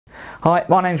Hi,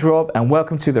 my name's Rob and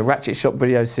welcome to the Ratchet Shop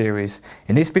video series.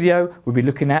 In this video we'll be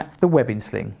looking at the webbing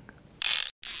sling.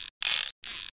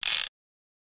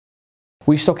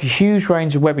 We stock a huge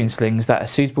range of webbing slings that are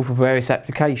suitable for various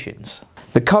applications.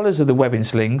 The colours of the webbing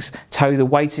slings tell you the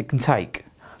weight it can take.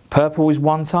 Purple is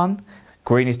 1 tonne,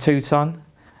 green is 2 tonne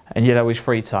and yellow is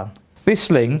 3 tonne. This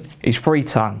sling is 3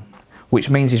 tonne, which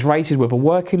means it's rated with a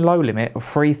working low limit of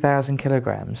 3,000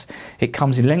 kilograms. It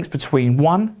comes in lengths between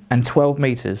 1 and 12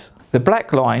 metres. The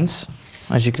black lines,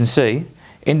 as you can see,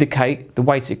 indicate the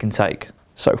weight it can take.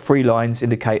 So 3 lines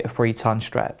indicate a 3 tonne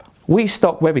strap. We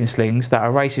stock webbing slings that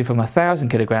are rated from 1,000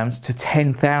 kilograms to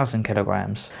 10,000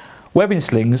 kilograms. Webbing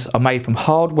slings are made from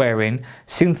hard-wearing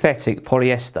synthetic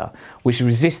polyester, which is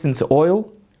resistant to oil,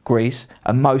 grease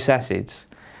and most acids.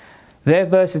 Their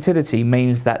versatility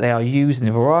means that they are used in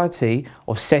a variety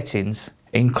of settings,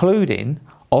 including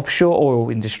offshore oil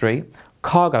industry,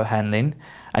 cargo handling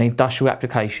and industrial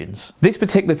applications. This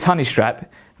particular tonnage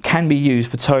strap can be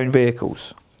used for towing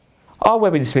vehicles. Our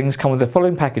webbing slings come with the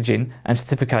following packaging and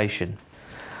certification.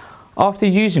 After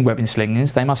using webbing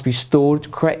slings, they must be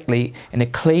stored correctly in a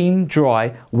clean,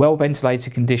 dry, well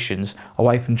ventilated conditions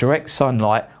away from direct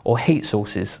sunlight or heat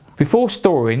sources. Before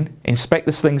storing, inspect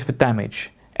the slings for damage.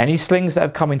 Any slings that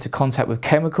have come into contact with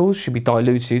chemicals should be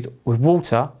diluted with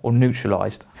water or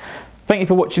neutralised. Thank you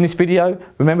for watching this video.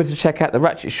 Remember to check out the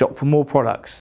Ratchet Shop for more products.